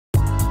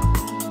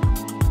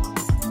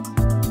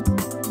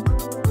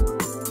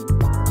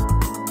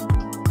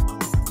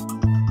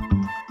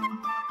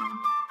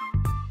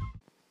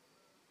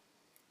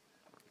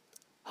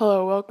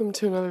Hello, welcome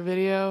to another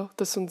video.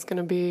 This one's going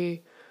to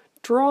be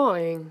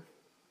drawing,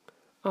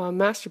 a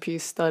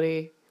masterpiece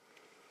study.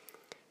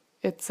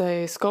 It's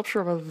a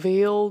sculpture of a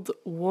veiled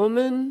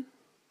woman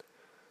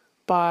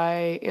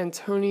by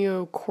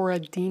Antonio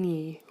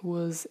Corradini, who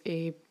was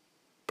a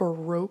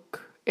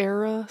Baroque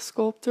era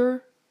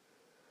sculptor,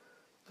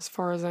 as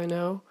far as I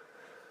know.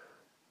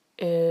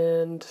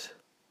 And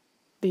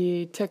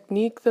the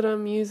technique that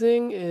I'm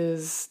using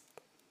is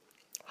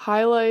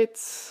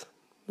highlights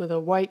with a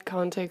white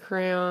conte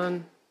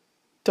crayon,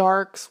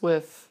 darks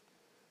with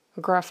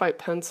a graphite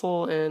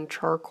pencil and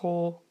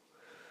charcoal,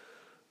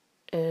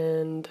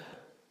 and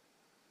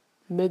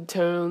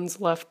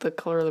mid-tones left the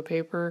color of the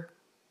paper.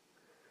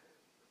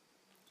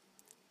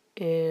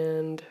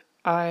 And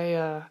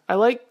I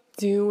like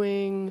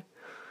doing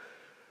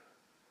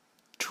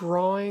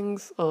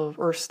drawings of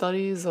or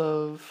studies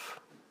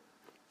of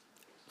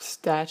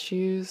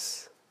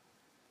statues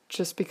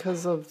just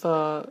because of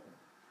the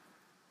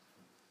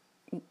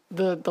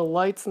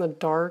lights and the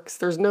darks.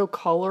 There's no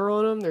color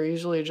on them. They're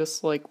usually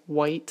just like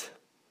white.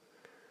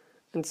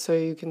 And so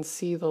you can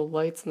see the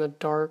lights and the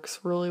darks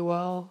really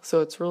well.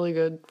 So it's really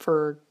good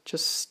for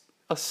just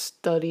a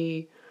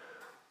study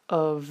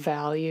of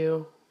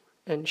value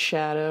and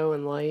shadow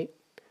and light.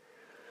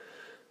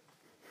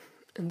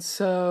 And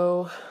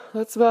so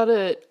that's about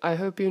it. I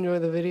hope you enjoy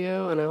the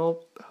video, and I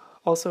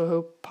also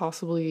hope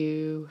possibly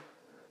you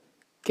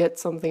get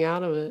something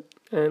out of it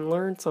and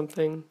learn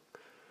something.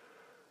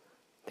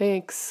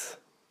 Thanks.